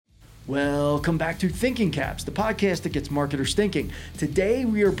Welcome back to Thinking Caps, the podcast that gets marketers thinking. Today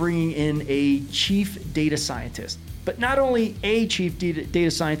we are bringing in a chief data scientist, but not only a chief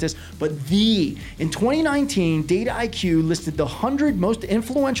data scientist, but the. In 2019, Data IQ listed the 100 most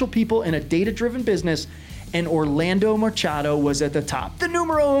influential people in a data-driven business, and Orlando Machado was at the top, the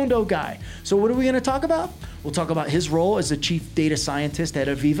numero uno guy. So what are we going to talk about? We'll talk about his role as the chief data scientist at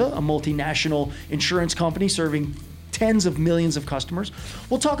Aviva, a multinational insurance company serving tens of millions of customers.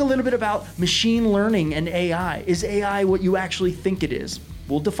 We'll talk a little bit about machine learning and AI. Is AI what you actually think it is?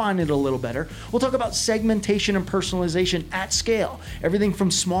 We'll define it a little better. We'll talk about segmentation and personalization at scale. Everything from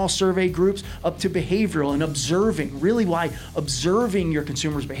small survey groups up to behavioral and observing. Really why observing your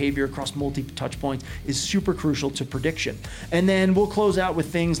consumer's behavior across multi-touch points is super crucial to prediction. And then we'll close out with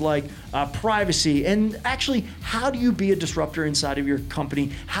things like privacy and actually how do you be a disruptor inside of your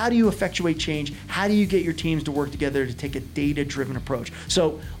company? How do you effectuate change? How do you get your teams to work together to take a data-driven approach?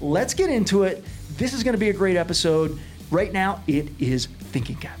 So let's get into it. This is going to be a great episode. Right now, it is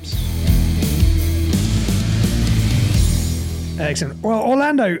Thinking Caps. Excellent. Well,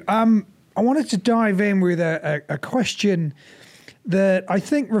 Orlando, I wanted to dive in with a question that I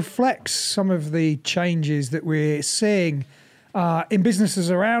think reflects some of the changes that we're seeing in businesses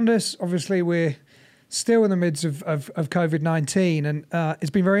around us. Obviously, we're still in the midst of COVID-19, and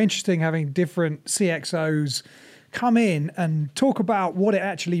it's been very interesting having different CXOs come in and talk about what it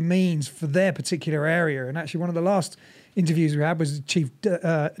actually means for their particular area. And actually, one of the last interviews we had was the chief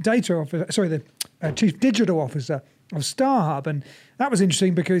chief digital officer of StarHub, and that was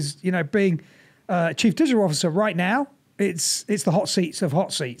interesting because being chief digital officer right now, it's the hot seats of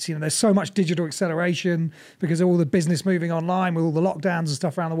hot seats. There's so much digital acceleration because of all the business moving online with all the lockdowns and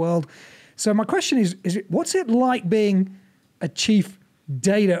stuff around the world. So my question is what's it like being a chief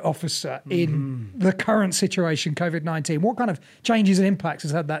data officer in the current situation, COVID-19? What kind of changes and impacts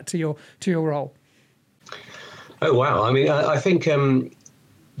has had that to your role? Oh, wow. I mean, I think,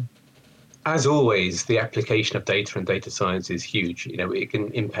 as always, the application of data and data science is huge. It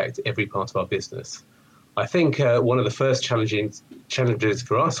can impact every part of our business. I think one of the first challenges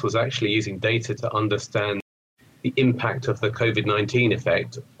for us was actually using data to understand the impact of the COVID-19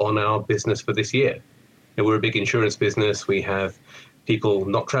 effect on our business for this year. We're a big insurance business. We have people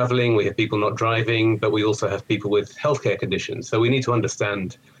not traveling, we have people not driving, but we also have people with healthcare conditions. So we need to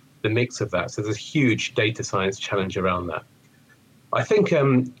understand the mix of that. So there's a huge data science challenge around that. I think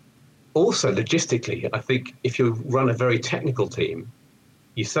also logistically, I think if you run a very technical team,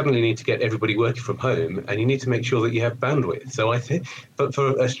 you suddenly need to get everybody working from home and you need to make sure that you have bandwidth. So I think, but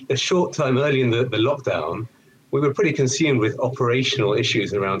for a short time early in the lockdown, we were pretty consumed with operational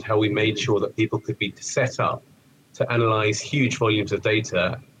issues around how we made sure that people could be set up to analyze huge volumes of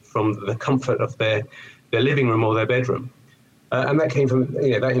data from the comfort of their living room or their bedroom. And that came from,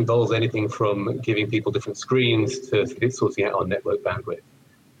 that involves anything from giving people different screens to sorting out our network bandwidth.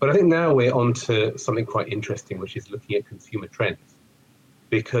 But I think now we're on to something quite interesting, which is looking at consumer trends,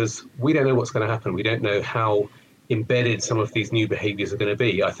 because we don't know what's going to happen. We don't know how embedded some of these new behaviors are going to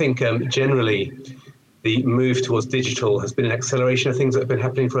be. I think generally the move towards digital has been an acceleration of things that have been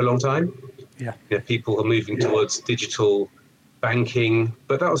happening for a long time. Yeah. People are moving towards digital banking,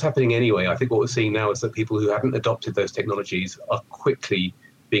 but that was happening anyway. I think what we're seeing now is that people who haven't adopted those technologies are quickly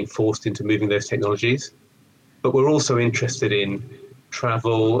being forced into moving those technologies. But we're also interested in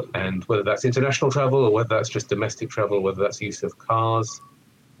travel, and whether that's international travel or whether that's just domestic travel, whether that's use of cars.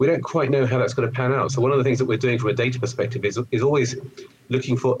 We don't quite know how that's going to pan out. So one of the things that we're doing from a data perspective is always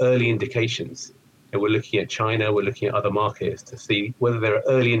looking for early indications. And we're looking at China, we're looking at other markets to see whether there are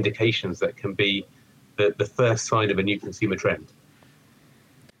early indications that can be the first sign of a new consumer trend.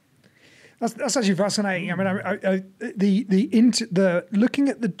 That's actually fascinating. I mean, the looking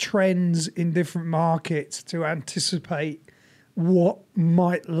at the trends in different markets to anticipate what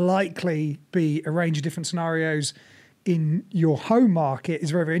might likely be a range of different scenarios in your home market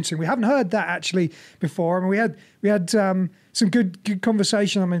is very, very interesting. We haven't heard that actually before. I mean, we had some good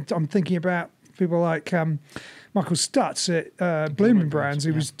conversation. I mean, I'm thinking about people like Michael Stutz at Bloomin' Brands,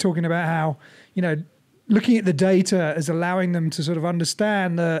 who was talking about how looking at the data as allowing them to sort of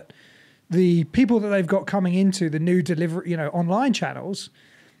understand that the people that they've got coming into the new delivery, online channels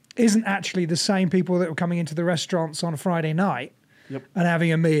isn't actually the same people that were coming into the restaurants on a Friday night and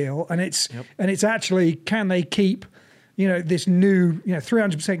having a meal. And it's actually, can they keep, this new,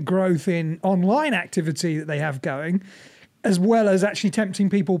 300% growth in online activity that they have going, as well as actually tempting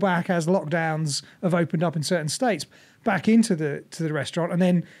people back as lockdowns have opened up in certain states back into the restaurant.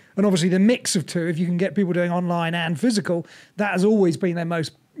 And obviously the mix of two, if you can get people doing online and physical, that has always been their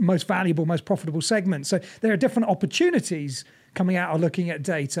most valuable, most profitable segment. So there are different opportunities coming out of looking at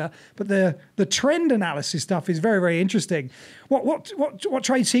data. But the trend analysis stuff is very, very interesting. What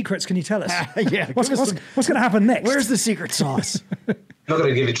trade secrets can you tell us? Yeah, what's going to happen next? Where's the secret sauce? I'm not going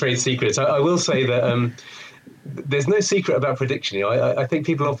to give you trade secrets. I will say that there's no secret about prediction. You know, I think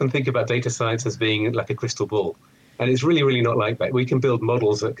people often think about data science as being like a crystal ball. And it's really, really not like that. We can build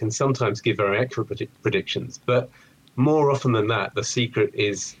models that can sometimes give very accurate predictions. But more often than that, the secret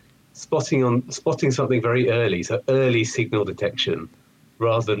is spotting something very early, so early signal detection,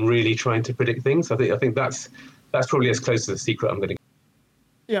 rather than really trying to predict things. I think that's probably as close to the secret I'm going to get.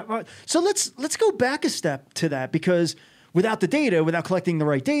 Yeah. So let's go back a step to that, because without the data, without collecting the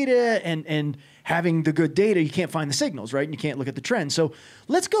right data and having the good data, you can't find the signals, right? And you can't look at the trends. So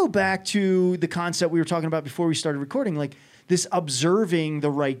let's go back to the concept we were talking about before we started recording, like this observing the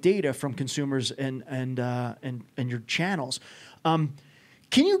right data from consumers and your channels.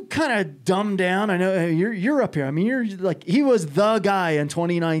 Can you kind of dumb down? I know you're up here. I mean, you're like, he was the guy in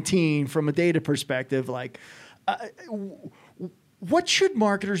 2019 from a data perspective. Like, what should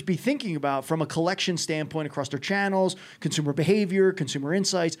marketers be thinking about from a collection standpoint across their channels, consumer behavior, consumer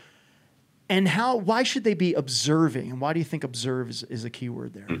insights, and why should they be observing? And why do you think observe is a key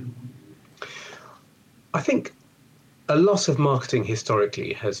word there? I think a lot of marketing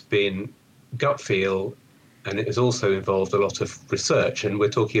historically has been gut feel, and it has also involved a lot of research. And we're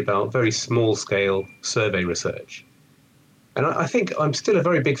talking about very small scale survey research. And I think I'm still a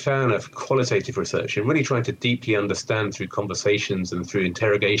very big fan of qualitative research and really trying to deeply understand through conversations and through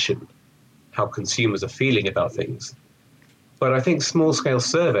interrogation how consumers are feeling about things. But I think small-scale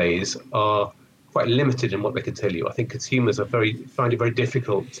surveys are quite limited in what they can tell you. I think consumers find it very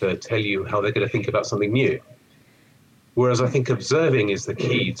difficult to tell you how they're going to think about something new. Whereas I think observing is the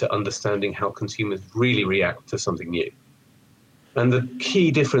key to understanding how consumers really react to something new. And the key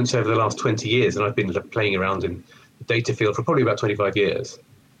difference over the last 20 years, and I've been playing around in the data field for probably about 25 years,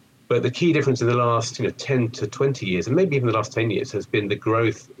 but the key difference in the last 10 to 20 years, and maybe even the last 10 years, has been the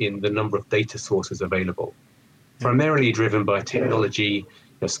growth in the number of data sources available. Primarily driven by technology,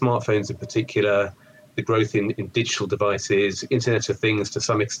 smartphones in particular, the growth in digital devices, Internet of Things to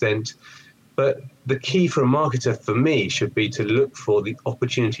some extent. But the key for a marketer, for me, should be to look for the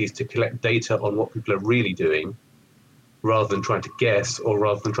opportunities to collect data on what people are really doing, rather than trying to guess or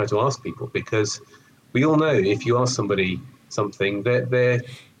rather than trying to ask people. Because we all know if you ask somebody something, their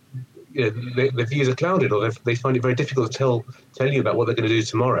views are clouded, or they find it very difficult to tell you about what they're going to do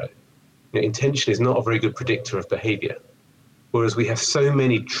tomorrow. Intention is not a very good predictor of behavior, whereas we have so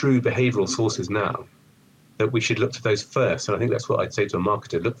many true behavioral sources now that we should look to those first. And I think that's what I'd say to a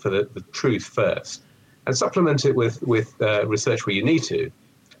marketer: look for the truth first, and supplement it with research where you need to.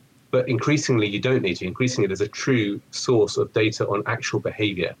 But increasingly, you don't need to. Increasingly, there's a true source of data on actual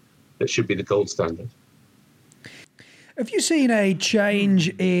behavior that should be the gold standard. Have you seen a change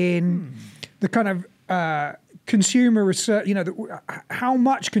in the kind of consumer research, how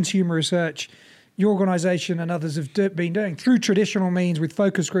much consumer research your organization and others have been doing through traditional means with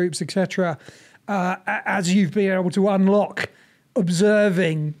focus groups, etc., as you've been able to unlock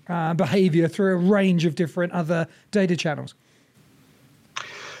observing behavior through a range of different other data channels?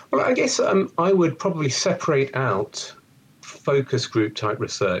 Well, I guess I would probably separate out focus group type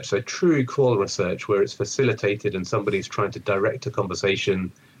research, so true qual research where it's facilitated and somebody's trying to direct a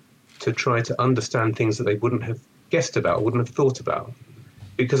conversation to try to understand things that they wouldn't have guessed about, wouldn't have thought about.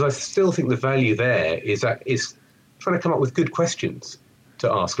 Because I still think the value there is trying to come up with good questions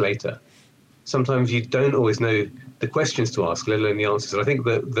to ask later. Sometimes you don't always know the questions to ask, let alone the answers. And I think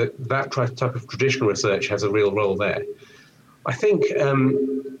that type of traditional research has a real role there. I think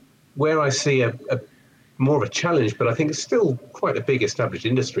where I see a more of a challenge, but I think it's still quite a big established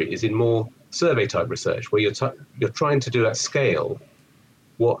industry, is in more survey type research, where you're trying to do at scale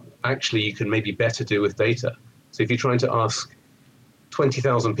what actually you can maybe better do with data. So if you're trying to ask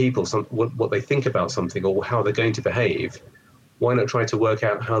 20,000 people what they think about something or how they're going to behave, why not try to work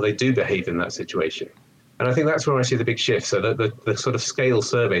out how they do behave in that situation? And I think that's where I see the big shift. So the sort of scale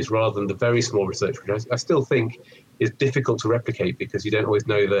surveys rather than the very small research, which I still think is difficult to replicate because you don't always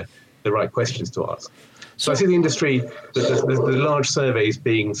know the right questions to ask. So I see the industry, the large surveys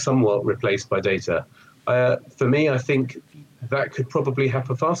being somewhat replaced by data. For me, I think that could probably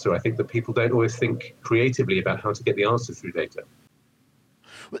happen faster. I think that people don't always think creatively about how to get the answers through data.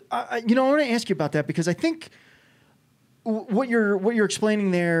 I want to ask you about that because I think what you're explaining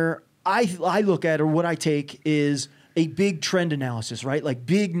there, I look at, or what I take is a big trend analysis, right? Like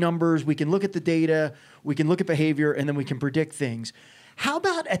big numbers. We can look at the data, we can look at behavior, and then we can predict things. How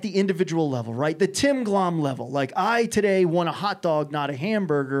about at the individual level, right? The Tim Glom level. Like, I today want a hot dog, not a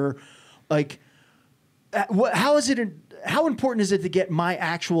hamburger. Like, how important is it to get my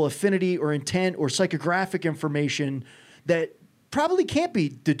actual affinity or intent or psychographic information that probably can't be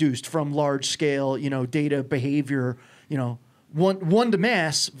deduced from large scale, data behavior, one to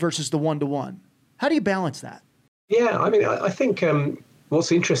mass versus the one-to-one? How do you balance that? Yeah, I mean, I think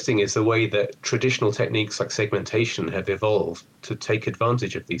what's interesting is the way that traditional techniques like segmentation have evolved to take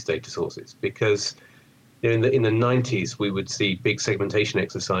advantage of these data sources. Because in the 90s, we would see big segmentation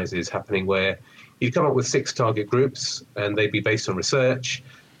exercises happening where you'd come up with 6 target groups and they'd be based on research.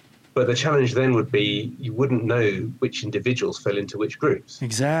 But the challenge then would be you wouldn't know which individuals fell into which groups.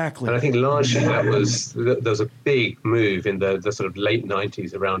 Exactly. And I think largely there was a big move in the sort of late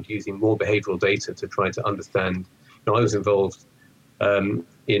 90s around using more behavioral data to try to understand. I was involved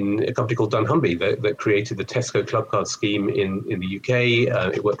in a company called dunnhumby that created the Tesco Club Card scheme in the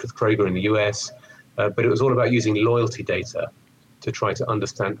UK. It worked with Kroger in the US. But it was all about using loyalty data to try to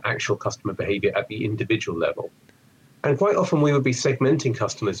understand actual customer behavior at the individual level. And quite often we would be segmenting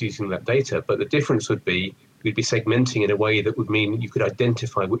customers using that data, but the difference would be we'd be segmenting in a way that would mean you could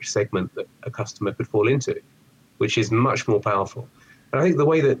identify which segment that a customer could fall into, which is much more powerful. And I think the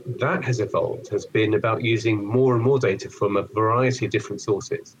way that has evolved has been about using more and more data from a variety of different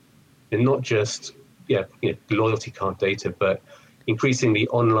sources, and not just loyalty card data, but increasingly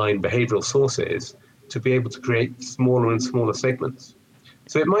online behavioral sources to be able to create smaller and smaller segments.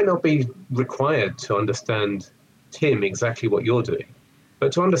 So it might not be required to understand Tim exactly what you're doing,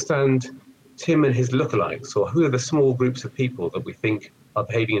 but to understand Tim and his lookalikes, or who are the small groups of people that we think are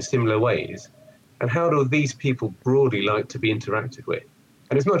behaving in similar ways, and how do these people broadly like to be interacted with.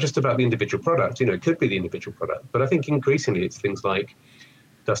 And it's not just about the individual product, it could be the individual product, but I think increasingly it's things like,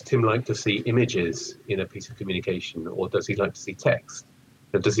 does Tim like to see images in a piece of communication, or does he like to see text?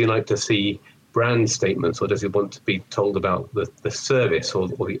 Does he like to see brand statements, or does he want to be told about the service or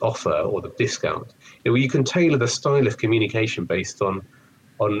the offer or the discount? You can tailor the style of communication based on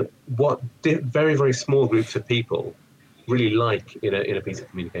what very, very small groups of people really like in a piece of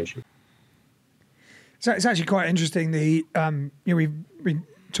communication. So it's actually quite interesting. We've been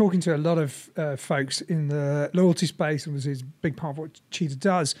talking to a lot of folks in the loyalty space, and it's a big part of what Cheetah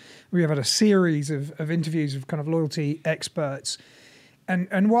does. We have had a series of interviews of kind of loyalty experts.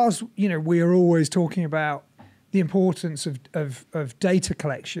 And whilst, we are always talking about the importance of data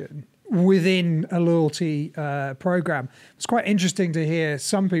collection within a loyalty program, it's quite interesting to hear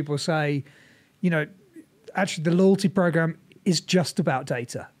some people say, actually the loyalty program is just about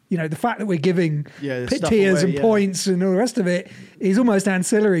data. The fact that we're giving pit tiers and points and all the rest of it is almost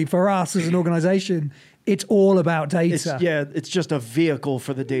ancillary for us as an organization. It's all about data. It's just a vehicle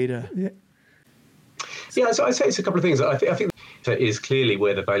for the data. Yeah, so I'd say it's a couple of things. I think that is clearly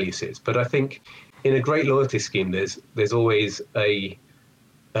where the value sits. But I think in a great loyalty scheme, there's always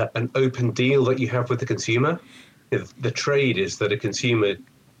an open deal that you have with the consumer. The trade is that a consumer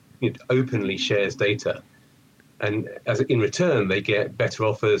openly shares data. And in return, they get better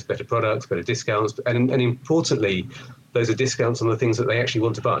offers, better products, better discounts. And importantly, those are discounts on the things that they actually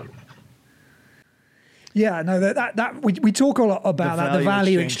want to buy. Yeah, no, that we talk a lot about the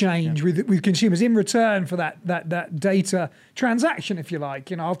value exchange with consumers in return for that data transaction, if you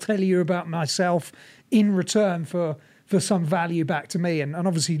like. I'll tell you about myself in return for some value back to me, and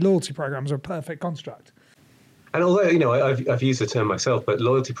obviously loyalty programs are a perfect construct. And although I've used the term myself, but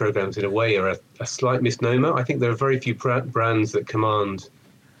loyalty programs in a way are a slight misnomer. I think there are very few brands that command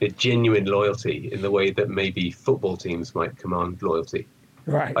a genuine loyalty in the way that maybe football teams might command loyalty.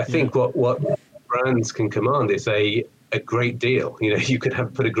 Right. I think what brands can command is a great deal. You could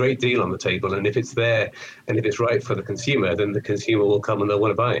put a great deal on the table, and if it's there and if it's right for the consumer, then the consumer will come and they'll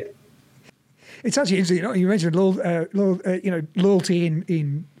want to buy it. It's actually interesting. You mentioned loyalty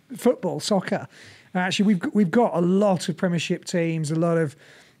in football, soccer. Actually, we've got a lot of Premiership teams, a lot of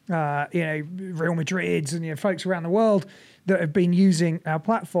Real Madrids and folks around the world that have been using our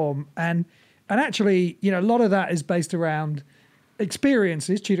platform, and actually a lot of that is based around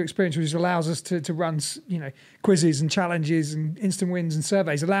experiences, Cheetah Experience, which allows us to run quizzes and challenges and instant wins and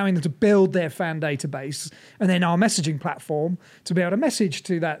surveys, allowing them to build their fan database, and then our messaging platform to be able to message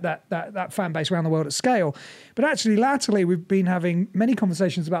to that fan base around the world at scale. But actually, latterly, we've been having many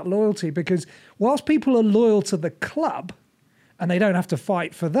conversations about loyalty, because whilst people are loyal to the club and they don't have to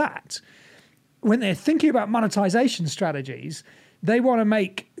fight for that, when they're thinking about monetization strategies, they want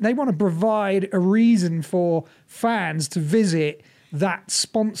to provide a reason for fans to visit that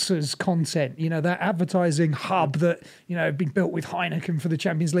sponsor's content, that advertising hub that, been built with Heineken for the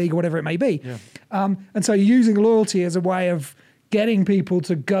Champions League or whatever it may be. Yeah. And so using loyalty as a way of getting people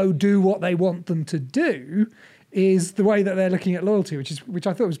to go do what they want them to do is the way that they're looking at loyalty, which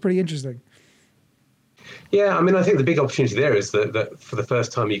I thought was pretty interesting. Yeah, I mean, I think the big opportunity there is that for the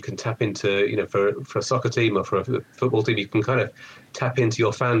first time you can tap into, for a soccer team or for a football team, you can kind of tap into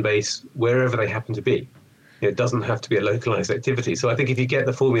your fan base wherever they happen to be. It doesn't have to be a localized activity. So I think if you get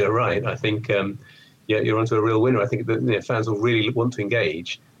the formula right, I think, you're onto a real winner. I think that fans will really want to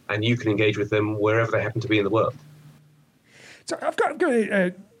engage, and you can engage with them wherever they happen to be in the world. So I've got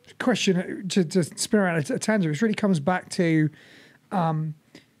a question to spin around a tangent, which really comes back to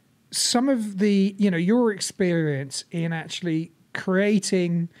some of the, your experience in actually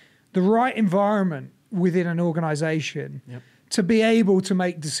creating the right environment within an organization to be able to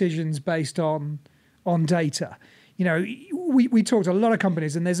make decisions based on data. We talked to a lot of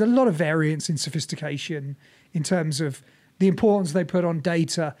companies, and there's a lot of variance in sophistication in terms of the importance they put on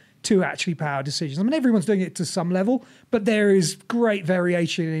data to actually power decisions. I mean, everyone's doing it to some level, but there is great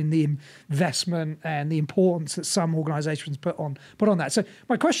variation in the investment and the importance that some organizations put on that. So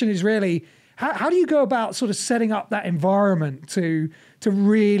my question is really, how do you go about sort of setting up that environment to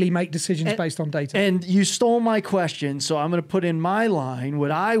really make decisions based on data? And you stole my question, so I'm going to put in my line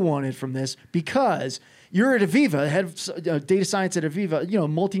what I wanted from this, because you're at Aviva, head of data science at Aviva,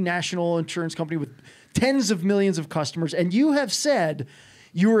 multinational insurance company with tens of millions of customers, and you have said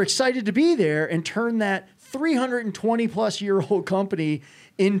you were excited to be there and turn that 320 plus year old company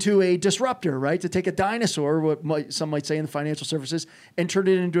into a disruptor, right? To take a dinosaur, some might say in the financial services, and turn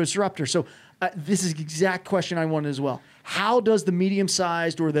it into a disruptor. So this is the exact question I wanted as well. How does the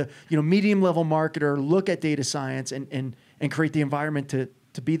medium-sized or the medium level marketer look at data science and create the environment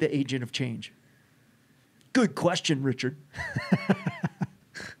to be the agent of change? Good question, Richard.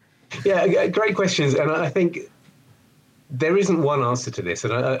 Yeah, great questions. And I think there isn't one answer to this.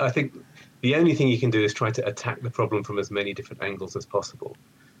 And I think the only thing you can do is try to attack the problem from as many different angles as possible.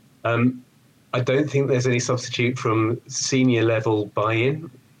 I don't think there's any substitute from senior level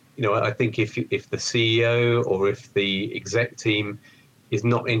buy-in. I think if the CEO or if the exec team is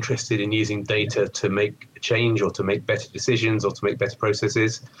not interested in using data to make a change or to make better decisions or to make better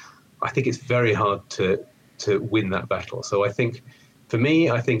processes, I think it's very hard to win that battle. So I think, for me,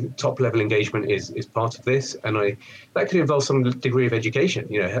 I think top-level engagement is part of this, and that could involve some degree of education,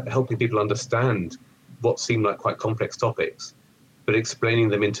 helping people understand what seem like quite complex topics, but explaining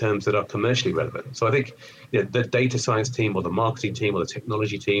them in terms that are commercially relevant. So I think the data science team or the marketing team or the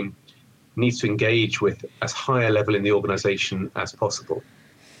technology team needs to engage with as high a level in the organization as possible.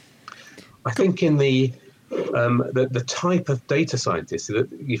 I think in the type of data scientist, that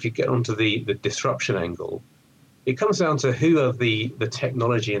if you get onto the disruption angle, it comes down to who are the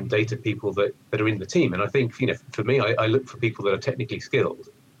technology and data people that are in the team. And I think, for me, I look for people that are technically skilled,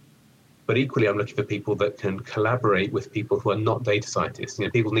 but equally I'm looking for people that can collaborate with people who are not data scientists.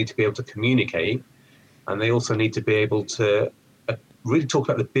 People need to be able to communicate, and they also need to be able to really talk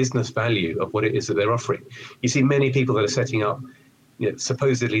about the business value of what it is that they're offering. You see many people that are setting up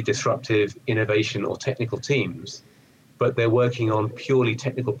supposedly disruptive innovation or technical teams, but they're working on purely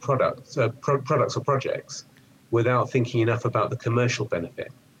technical products or projects without thinking enough about the commercial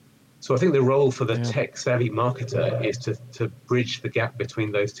benefit. So I think the role for the tech-savvy marketer is to bridge the gap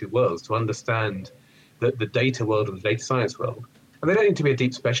between those two worlds, to understand the data world and the data science world. And they don't need to be a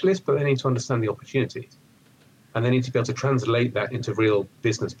deep specialist, but they need to understand the opportunities. And they need to be able to translate that into real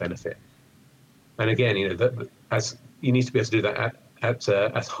business benefit. And again, as you need to be able to do that at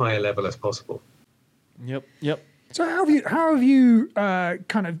as high a level as possible. Yep. So how have you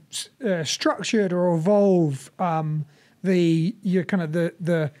kind of structured or evolved the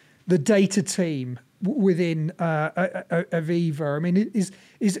data team within Aviva? I mean,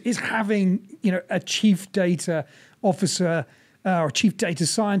 is having a chief data officer or chief data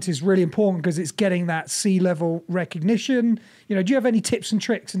scientist really important because it's getting that C-level recognition? Do you have any tips and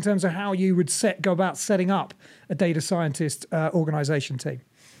tricks in terms of how you would go about setting up a data scientist organization team?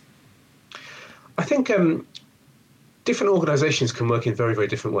 I think different organizations can work in very, very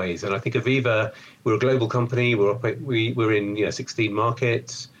different ways. And I think Aviva, we're a global company. We're in 16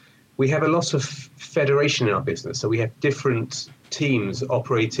 markets. We have a lot of federation in our business. So we have different teams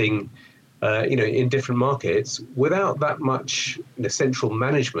operating in different markets without that much central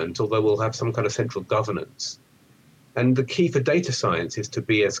management, although we'll have some kind of central governance. And the key for data science is to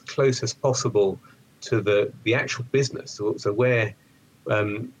be as close as possible to the actual business, so where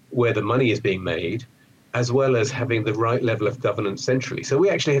the money is being made, as well as having the right level of governance centrally. So we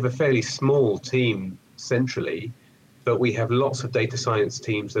actually have a fairly small team centrally, but we have lots of data science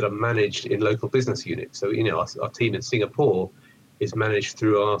teams that are managed in local business units. So our team in Singapore is managed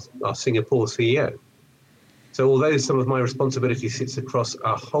through our Singapore CEO. So although some of my responsibility sits across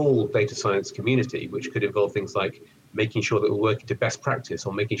our whole data science community, which could involve things like making sure that we're working to best practice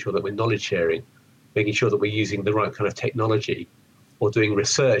or making sure that we're knowledge sharing making sure that we're using the right kind of technology, or doing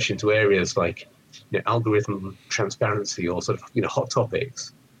research into areas like algorithm transparency or sort of hot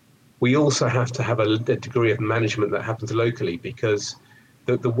topics. We also have to have a degree of management that happens locally, because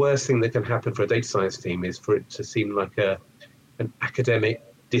the worst thing that can happen for a data science team is for it to seem like an academic,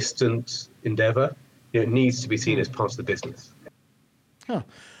 distant endeavor. It needs to be seen as part of the business. Huh.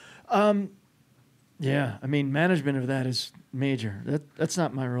 Yeah, I mean, management of that is major. That's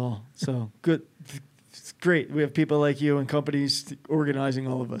not my role. So good. It's great. We have people like you and companies organizing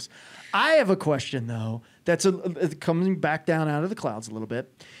all of us. I have a question, though, that's coming back down out of the clouds a little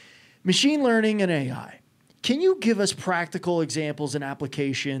bit. Machine learning and AI. Can you give us practical examples and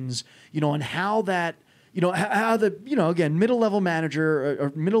applications, on how that, how the, again, middle-level manager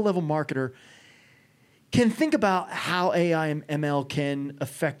or middle-level marketer can think about how AI and ML can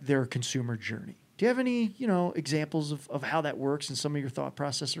affect their consumer journey? Do you have any, examples of how that works and some of your thought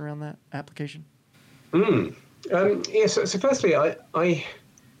process around that application? Yes. So firstly, I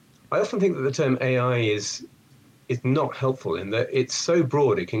often think that the term AI is not helpful, in that it's so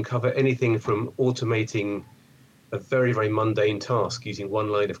broad. It can cover anything from automating a very, very mundane task using one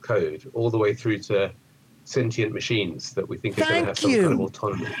line of code, all the way through to sentient machines that we think are going to have some kind of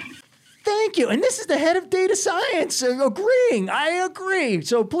autonomy. Thank you. And this is the head of data science agreeing. I agree.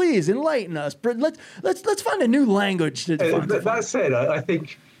 So please enlighten us. Let's find a new language to define. That said, I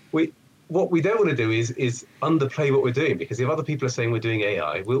think what we don't want to do is underplay what we're doing, because if other people are saying we're doing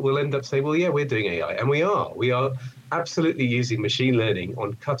AI, we'll end up saying, well, yeah, we're doing AI. And we are. We are absolutely using machine learning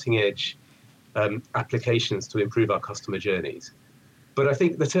on cutting edge applications to improve our customer journeys. But I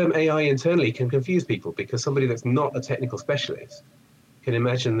think the term AI internally can confuse people, because somebody that's not a technical specialist can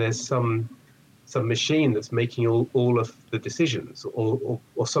imagine there's some machine that's making all of the decisions, or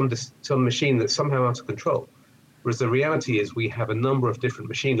some machine that's somehow out of control. Whereas the reality is we have a number of different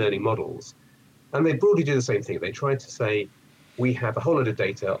machine learning models, and they broadly do the same thing. They try to say we have a whole lot of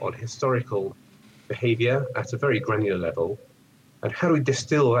data on historical behavior at a very granular level, and how do we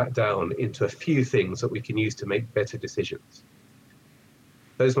distill that down into a few things that we can use to make better decisions?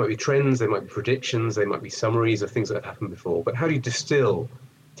 Those might be trends, they might be predictions, they might be summaries of things that have happened before, but how do you distill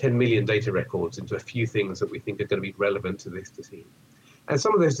 10 million data records into a few things that we think are going to be relevant to this decision? And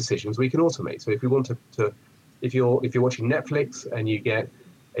some of those decisions we can automate. So if we want to if you're watching Netflix and you get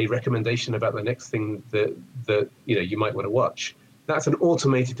a recommendation about the next thing that you might want to watch, that's an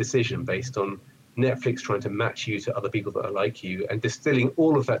automated decision based on Netflix trying to match you to other people that are like you, and distilling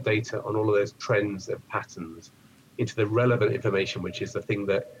all of that data on all of those trends and patterns into the relevant information, which is the thing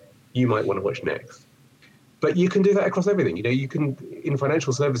that you might want to watch next. But you can do that across everything. You can, in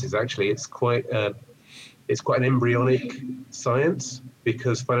financial services, actually, it's quite an embryonic science,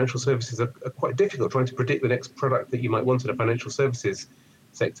 because financial services are quite difficult. Trying to predict the next product that you might want in a financial services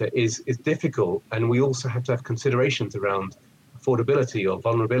sector is difficult, and we also have to have considerations around affordability or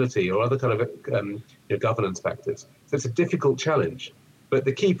vulnerability or other kind of governance factors. So it's a difficult challenge. But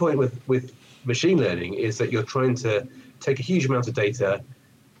the key point with machine learning is that you're trying to take a huge amount of data,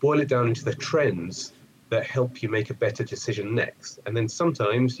 boil it down into the trends that help you make a better decision next, and then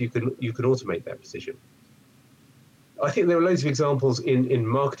sometimes you can automate that decision. I think there are loads of examples in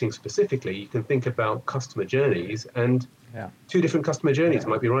marketing specifically. You can think about customer journeys, and two different customer journeys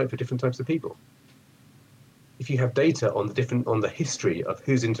might be right for different types of people. If you have data on the history of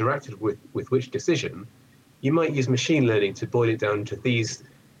who's interacted with which decision, you might use machine learning to boil it down to these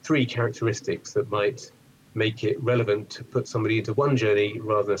 3 characteristics that might make it relevant to put somebody into one journey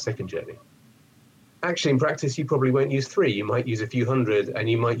rather than a second journey. Actually, in practice, you probably won't use 3. You might use a few hundred, and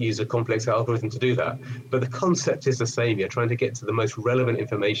you might use a complex algorithm to do that. But the concept is the same. You're trying to get to the most relevant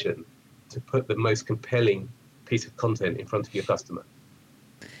information to put the most compelling piece of content in front of your customer.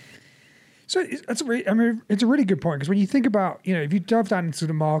 So it's a really good point, because when you think about, if you dive down into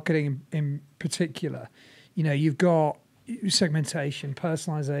the marketing in particular, you've got segmentation,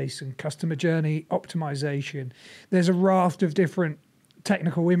 personalization, customer journey optimization. There's a raft of different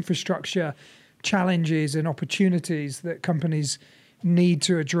technical infrastructure challenges and opportunities that companies need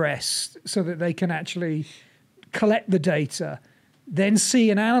to address so that they can actually collect the data, then see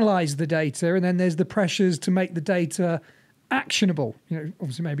and analyze the data, and then there's the pressures to make the data actionable,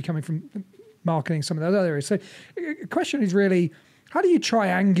 obviously maybe coming from marketing, some of those other areas. So the question is really, how do you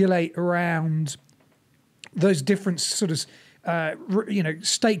triangulate around those different sort of,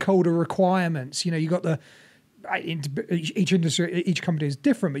 stakeholder requirements? You've got each industry, each company is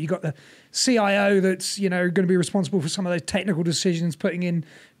different, but you've got the CIO that's, going to be responsible for some of those technical decisions, putting in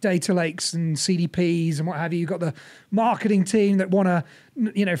data lakes and CDPs and what have you. You've got the marketing team that want to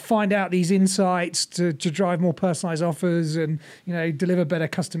find out these insights to drive more personalized offers and, deliver better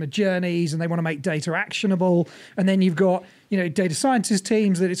customer journeys, and they want to make data actionable. And then you've got, data scientist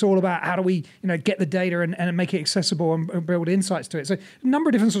teams that it's all about how do we, get the data and make it accessible and build insights to it. So a number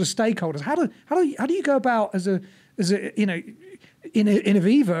of different sort of stakeholders. How do you go about as a in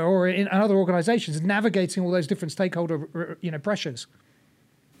Aviva or in other organizations navigating all those different stakeholder, pressures?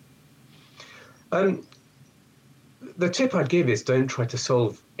 The tip I'd give is don't try to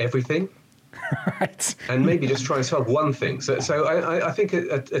solve everything. Right. And maybe just try and solve one thing. So I think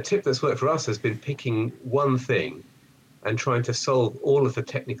a tip that's worked for us has been picking one thing and trying to solve all of the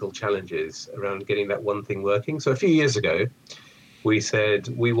technical challenges around getting that one thing working. So a few years ago, we said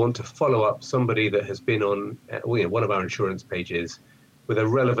we want to follow up somebody that has been on one of our insurance pages with a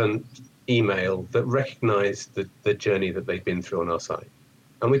relevant email that recognized the journey that they've been through on our site.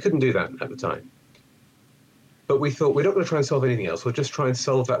 And we couldn't do that at the time. But we thought we're not going to try and solve anything else. We'll just try and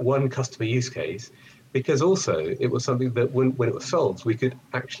solve that one customer use case, because also it was something that when it was solved, we could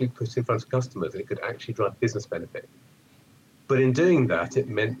actually put in front of customers and it could actually drive business benefit. But in doing that, it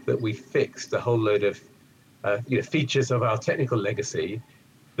meant that we fixed a whole load of features of our technical legacy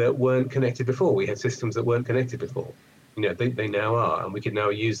that weren't connected before. We had systems that weren't connected before. They now are, and we can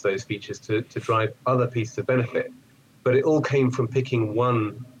now use those features to drive other pieces of benefit. But it all came from picking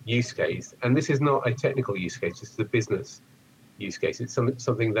one use case, and this is not a technical use case, this is a business use case. It's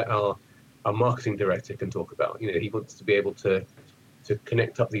something that our marketing director can talk about. He wants to be able to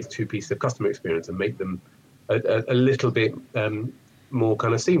connect up these two pieces of customer experience and make them a little bit more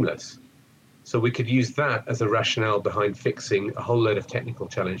kind of seamless. So we could use that as a rationale behind fixing a whole load of technical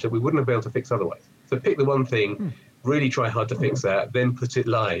challenge that we wouldn't have been able to fix otherwise. So pick the one thing, really try hard to fix that, then put it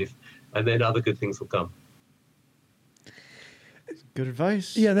live, and then other good things will come. Good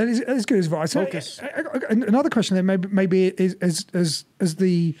advice. Yeah, that is good advice. Focus. Another question then maybe is as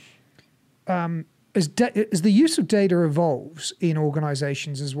the use of data evolves in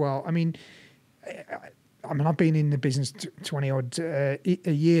organizations as well. I mean, I've been in the business 20 odd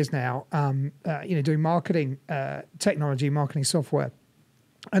years now, doing marketing technology, marketing software.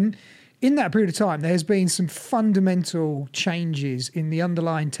 And in that period of time, there's been some fundamental changes in the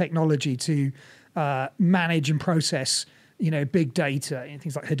underlying technology to manage and process big data and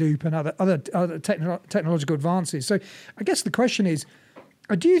things like Hadoop and other technological advances. So I guess the question is,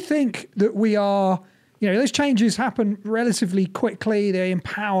 do you think that we are, those changes happen relatively quickly, they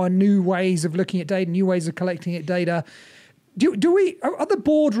empower new ways of looking at data, new ways of collecting data. Are the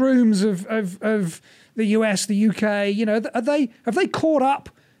boardrooms of the US, the UK, have they caught up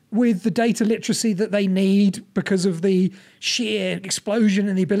with the data literacy that they need because of the sheer explosion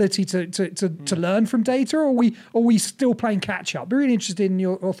and the ability to learn from data, or are we still playing catch up? Be really interested in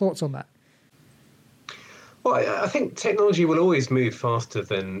your thoughts on that. Well, I think technology will always move faster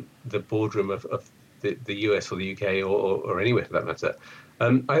than the boardroom of the US or the UK or anywhere for that matter.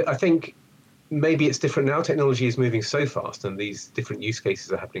 I think maybe it's different now. Technology is moving so fast and these different use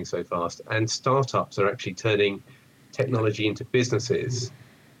cases are happening so fast, and startups are actually turning technology into businesses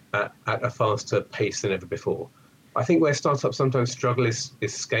at a faster pace than ever before. I think where startups sometimes struggle is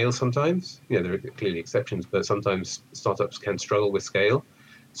scale sometimes. There are clearly exceptions, but sometimes startups can struggle with scale.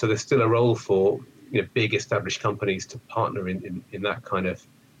 So there's still a role for big established companies to partner in that kind of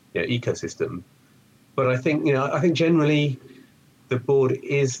ecosystem. But I think generally the board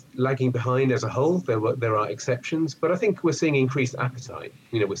is lagging behind as a whole. There are exceptions, but I think we're seeing increased appetite.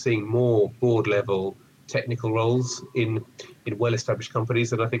 We're seeing more board level technical roles in well-established companies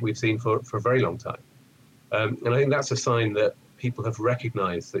that I think we've seen for a very long time. And I think that's a sign that people have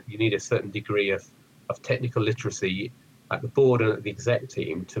recognized that you need a certain degree of technical literacy at the board and at the exec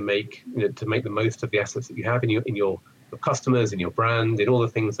team to make the most of the assets that you have in your customers, in your brand, in all the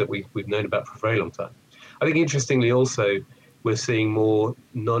things that we've known about for a very long time. I think interestingly also, we're seeing more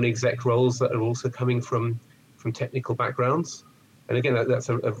non-exec roles that are also coming from technical backgrounds. And again, that's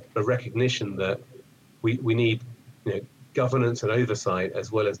a recognition that we need governance and oversight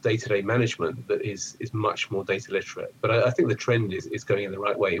as well as day-to-day management that is much more data literate. But I think the trend is going in the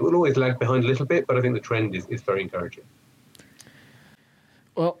right way. It will always lag behind a little bit, but I think the trend is very encouraging.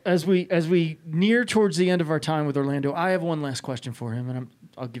 Well, as we near towards the end of our time with Orlando, I have one last question for him, and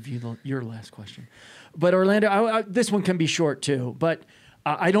I'll give you your last question. But Orlando, this one can be short too, but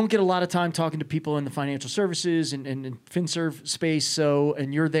I don't get a lot of time talking to people in the financial services and FinServ space.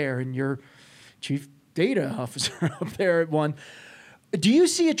 And you're there, and you're chief data officer up there at one. Do you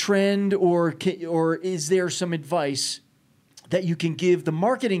see a trend, or is there some advice that you can give the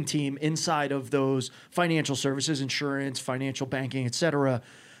marketing team inside of those financial services, insurance, financial banking, et cetera,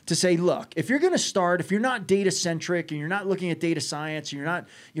 to say, look, if you're going to start, if you're not data centric and you're not looking at data science, and you're not,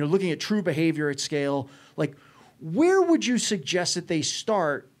 looking at true behavior at scale, like where would you suggest that they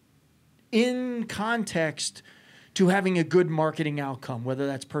start in context to having a good marketing outcome, whether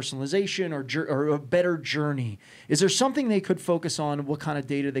that's personalization or a better journey? Is there something they could focus on? What kind of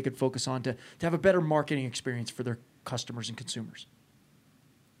data they could focus on to have a better marketing experience for their customers and consumers?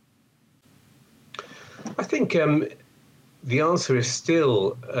 I think the answer is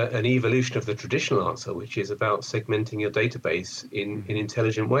still an evolution of the traditional answer, which is about segmenting your database in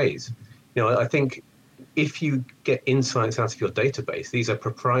intelligent ways. I think if you get insights out of your database, these are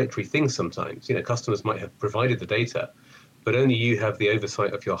proprietary things sometimes. Customers might have provided the data, but only you have the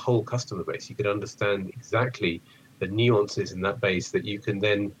oversight of your whole customer base. You could understand exactly the nuances in that base that you can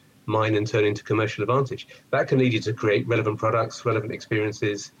then mine and turn into commercial advantage. That can lead you to create relevant products, relevant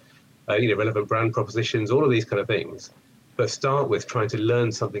experiences, relevant brand propositions, all of these kind of things. But start with trying to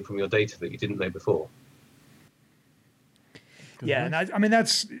learn something from your data that you didn't know before. Yeah, and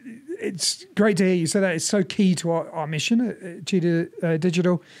it's great to hear you say that. It's so key to our mission at Cheetah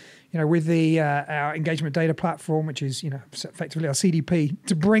Digital, with our engagement data platform, which is, effectively our CDP,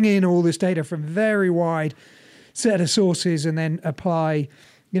 to bring in all this data from very wide set of sources and then apply,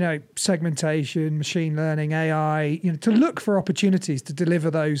 segmentation, machine learning, AI, to look for opportunities to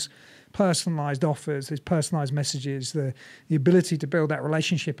deliver those personalized offers, these personalized messages, the ability to build that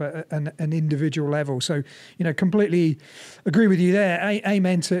relationship at an individual level. So, completely agree with you there.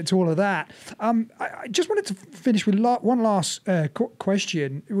 Amen to all of that. I just wanted to finish with one last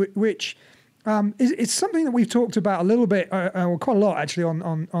question, which is something that we've talked about a little bit, or quite a lot actually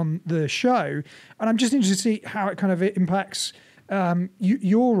on the show. And I'm just interested to see how it kind of impacts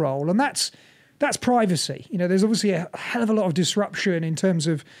your role. And that's privacy. There's obviously a hell of a lot of disruption in terms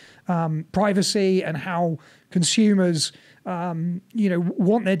of privacy and how consumers,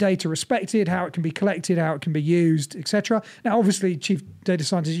 want their data respected, how it can be collected, how it can be used, etc. Now, obviously, chief data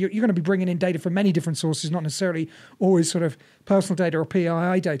scientist, you're going to be bringing in data from many different sources, not necessarily always sort of personal data or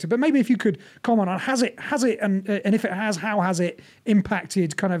PII data. But maybe if you could comment on has it, and if it has, how has it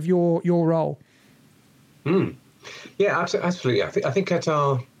impacted kind of your role? Yeah, absolutely. I think at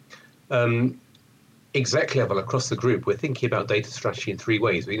our exec level across the group, we're thinking about data strategy in three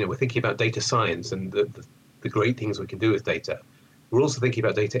ways. We're thinking about data science and the great things we can do with data. We're also thinking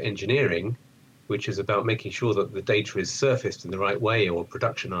about data engineering, which is about making sure that the data is surfaced in the right way or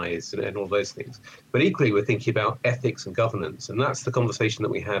productionized and all those things. But equally, we're thinking about ethics and governance, and that's the conversation that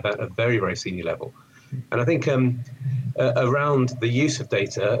we have at a very, very senior level. And I think around the use of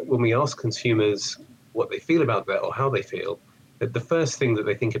data, when we ask consumers what they feel about that or how they feel, that the first thing that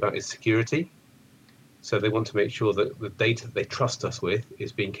they think about is security. So they want to make sure that the data that they trust us with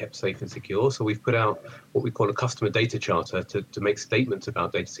is being kept safe and secure. So we've put out what we call a customer data charter to make statements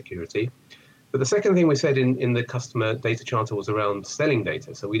about data security. But the second thing we said in the customer data charter was around selling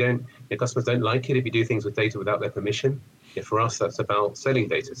data. So customers don't like it if you do things with data without their permission. For us, that's about selling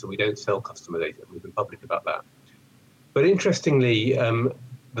data. So we don't sell customer data. We've been public about that. But interestingly,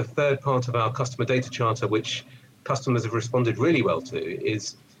 the third part of our customer data charter, which customers have responded really well to,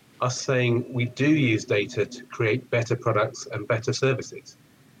 is us saying we do use data to create better products and better services.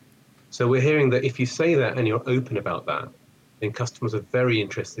 So we're hearing that if you say that and you're open about that, then customers are very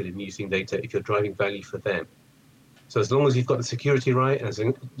interested in using data if you're driving value for them. So as long as you've got the security right, and as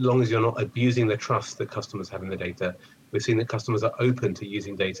long as you're not abusing the trust that customers have in the data, we're seeing that customers are open to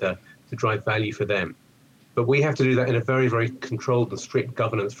using data to drive value for them. But we have to do that in a very, very controlled and strict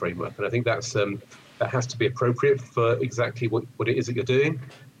governance framework. And I think that has to be appropriate for exactly what it is that you're doing.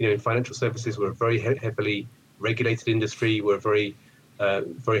 In financial services, we're a very heavily regulated industry. We're a very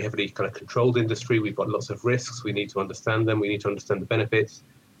heavily kind of controlled industry. We've got lots of risks. We need to understand them. We need to understand the benefits.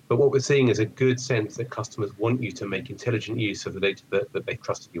 But what we're seeing is a good sense that customers want you to make intelligent use of the data that they've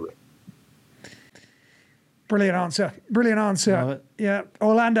trusted you with. Brilliant answer. Yeah.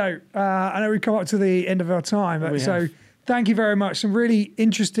 Orlando, I know we've come up to the end of our time, so thank you very much. Some really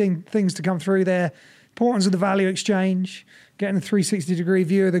interesting things to come through there. Importance of the value exchange, getting a 360-degree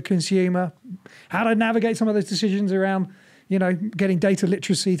view of the consumer, how to navigate some of those decisions around, getting data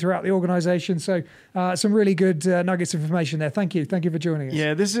literacy throughout the organization. So some really good nuggets of information there. Thank you. Thank you for joining us.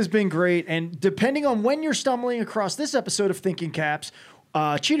 Yeah, this has been great. And depending on when you're stumbling across this episode of Thinking Caps,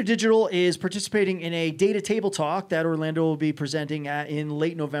 Cheetah Digital is participating in a data table talk that Orlando will be presenting in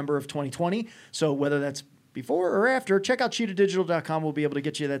late November of 2020. So whether that's before or after, check out cheetahdigital.com. We'll be able to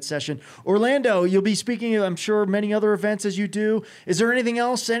get you that session. Orlando, you'll be speaking at, I'm sure, many other events as you do. Is there anything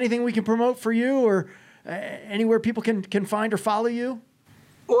else, anything we can promote for you, or anywhere people can find or follow you?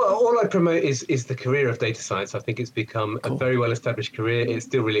 Well, all I promote is the career of data science. I think it's become a very well-established career. It's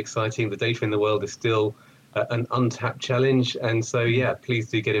still really exciting. The data in the world is still an untapped challenge. And so, yeah, please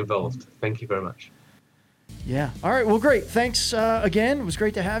do get involved. Thank you very much. Yeah. All right. Well, great. Thanks again. It was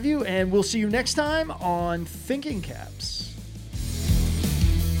great to have you. And we'll see you next time on Thinking Caps.